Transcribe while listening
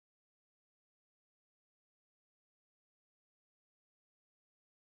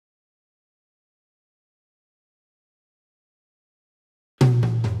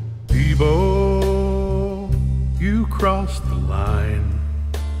Beebo, you crossed the line.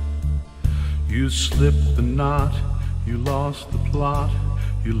 You slipped the knot, you lost the plot,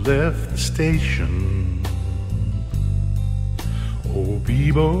 you left the station. Oh,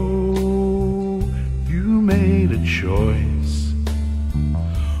 Beebo, you made a choice.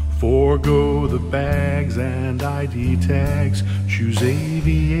 Forgo the bags and ID tags, choose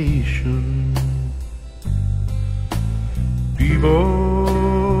aviation. Beebo,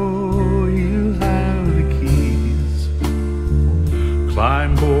 you have the keys.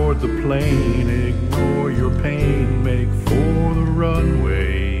 Climb board the plane, ignore your pain, make for the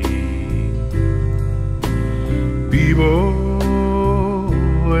runway. Beebo,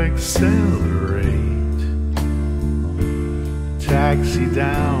 accelerate. Taxi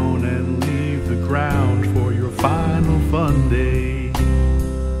down and leave the ground for your final fun day.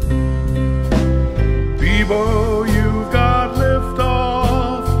 Beebo, you've got lift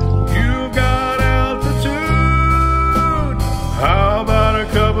off, you've got altitude. How about a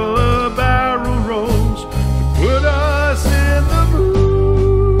couple of barrel rolls to put us in the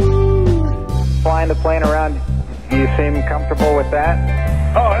mood? Flying the plane around, do you seem comfortable with that?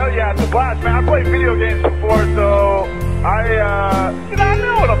 Oh, hell yeah, it's a blast, man. I played video games before, so I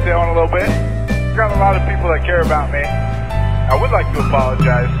know what I'm doing a little bit. Got a lot of people that care about me. I would like to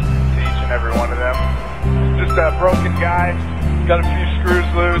apologize to each and every one of them. Just a broken guy, got a few screws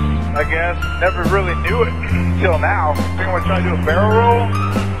loose, I guess. Never really knew it until now. I think I'm gonna try to do a barrel roll,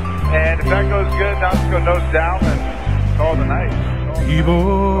 and if that goes good, now I'm just gonna nose down and call the night. Beebo,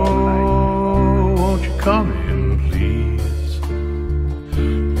 won't you come in, please?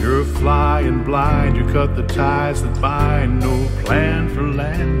 You're flying blind, you cut the ties that bind, no plan for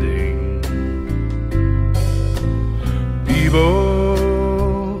landing. Beebo,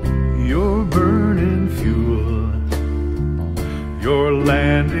 you're burning fuel. Your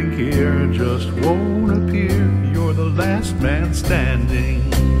landing gear just won't appear. You're the last man standing.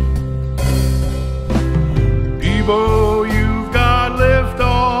 Beebo, you've got lift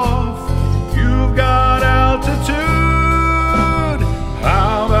off, you've got altitude.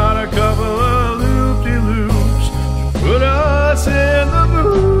 How about a couple of loop-de-loops to put us in the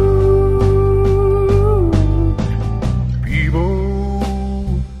mood? Beebo,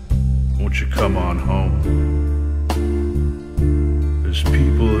 won't you come on home? There's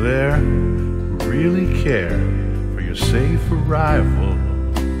people there who really care for your safe arrival.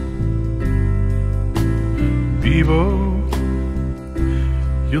 Beebo,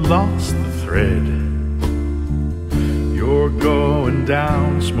 you lost the thread. You're going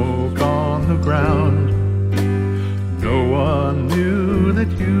down, smoke on the ground. No one knew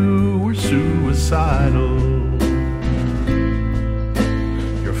that you were suicidal.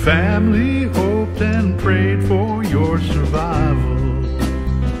 Your family hoped and prayed for your survival.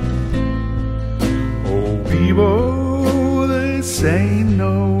 Oh, Beebo, they say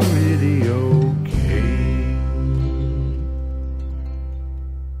no